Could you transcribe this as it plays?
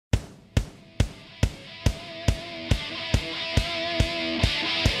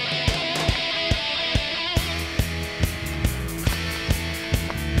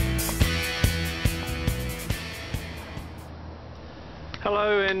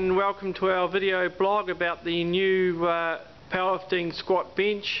and welcome to our video blog about the new powerlifting squat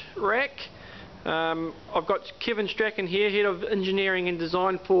bench rack. I've got Kevin Strachan here, Head of Engineering and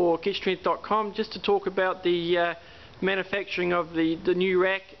Design for Getstrength.com, just to talk about the manufacturing of the new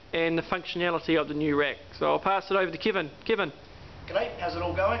rack and the functionality of the new rack. So I'll pass it over to Kevin. Kevin. G'day, how's it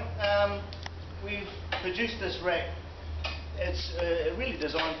all going? We've produced this rack. It's really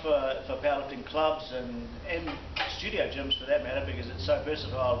designed for powerlifting clubs and studio gyms for that matter, because it's so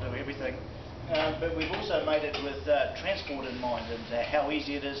versatile, do everything. But we've also made it with transport in mind, and how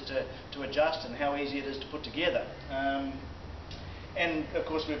easy it is to adjust and how easy it is to put together. And of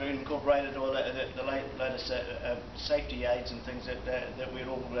course we've incorporated all the latest safety aids and things that we'd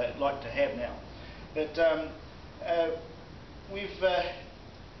all like to have now. But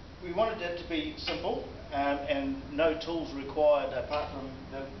we wanted it to be simple and no tools required apart from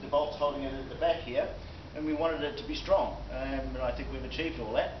the bolts holding it at the back here, and we wanted it to be strong, and I think we've achieved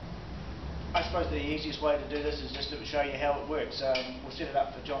all that. I suppose the easiest way to do this is just to show you how it works. We'll set it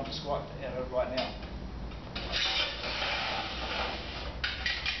up for John to squat right now.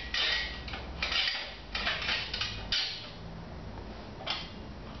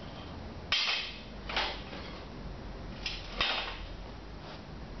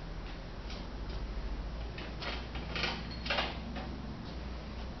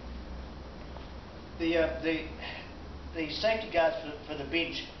 The safety guards for the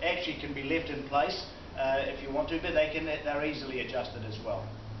bench actually can be left in place if you want to, but they're easily adjusted as well.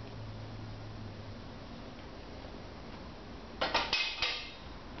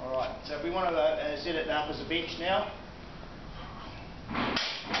 Alright, so if we want to set it up as a bench now,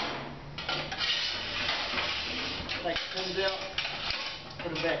 take the pins out,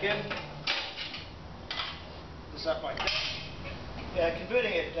 put them back in, this up like that.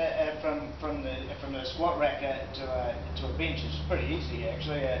 Converting it from the squat rack to a bench is pretty easy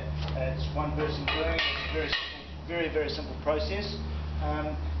actually. It's one person doing it. It's a very simple process.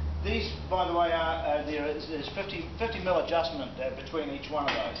 These, by the way, there's 50 mil adjustment between each one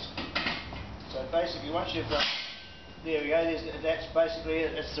of those. So basically, once you've got, there we go. That's basically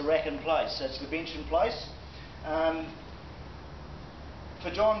it. It's the rack in place. That's the bench in place. For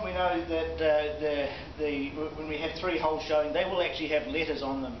John, we know that when we have three holes showing, they will actually have letters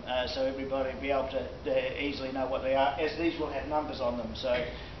on them, so everybody will be able to easily know what they are, as these will have numbers on them. So,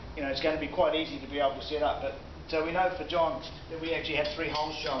 you know, it's going to be quite easy to be able to set up. But so we know for John that we actually have three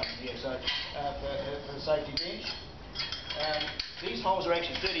holes showing here. So for the safety bench, these holes are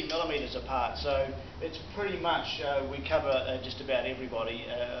actually 30 millimeters apart. So it's pretty much we cover just about everybody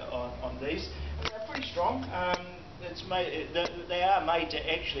on these. And they're pretty strong. They are made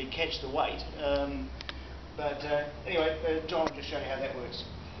to actually catch the weight, but anyway, John will just show you how that works.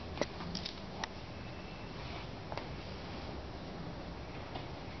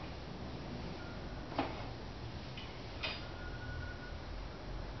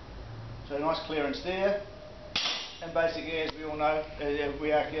 So nice clearance there, and basically, as we all know,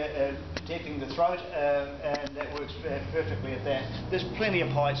 we are protecting the throat, and that works perfectly at that. There's plenty of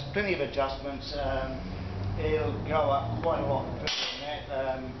heights, plenty of adjustments. It'll go up quite a lot further than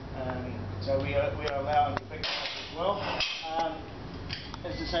that, so we are allowing to pick it up as well.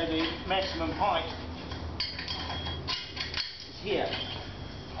 As I say, the maximum height is here.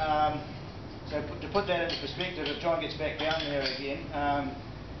 So to put that into perspective, if John gets back down there again,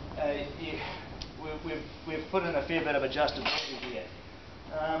 we've put in a fair bit of adjustability here.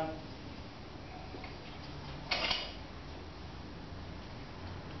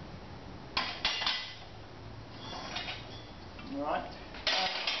 Alright,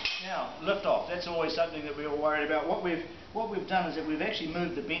 now lift off. That's always something that we're all worried about. What we've done is that we've actually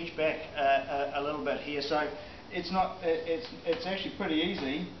moved the bench back a little bit here, so it's actually pretty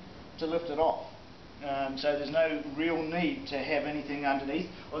easy to lift it off. So there's no real need to have anything underneath.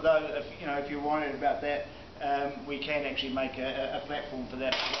 Although if you're worried about that, we can actually make a platform for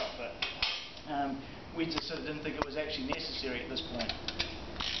that as well. But we just sort of didn't think it was actually necessary at this point.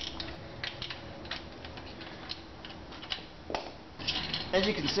 As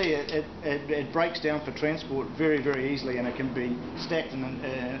you can see, it breaks down for transport very easily, and it can be stacked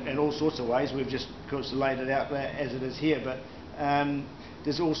in all sorts of ways. We've just, of course, laid it out as it is here, but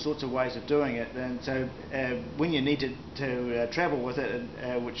there's all sorts of ways of doing it. And so when you need to travel with it,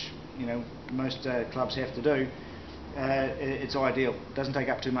 which most clubs have to do, it's ideal. It doesn't take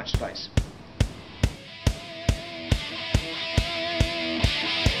up too much space.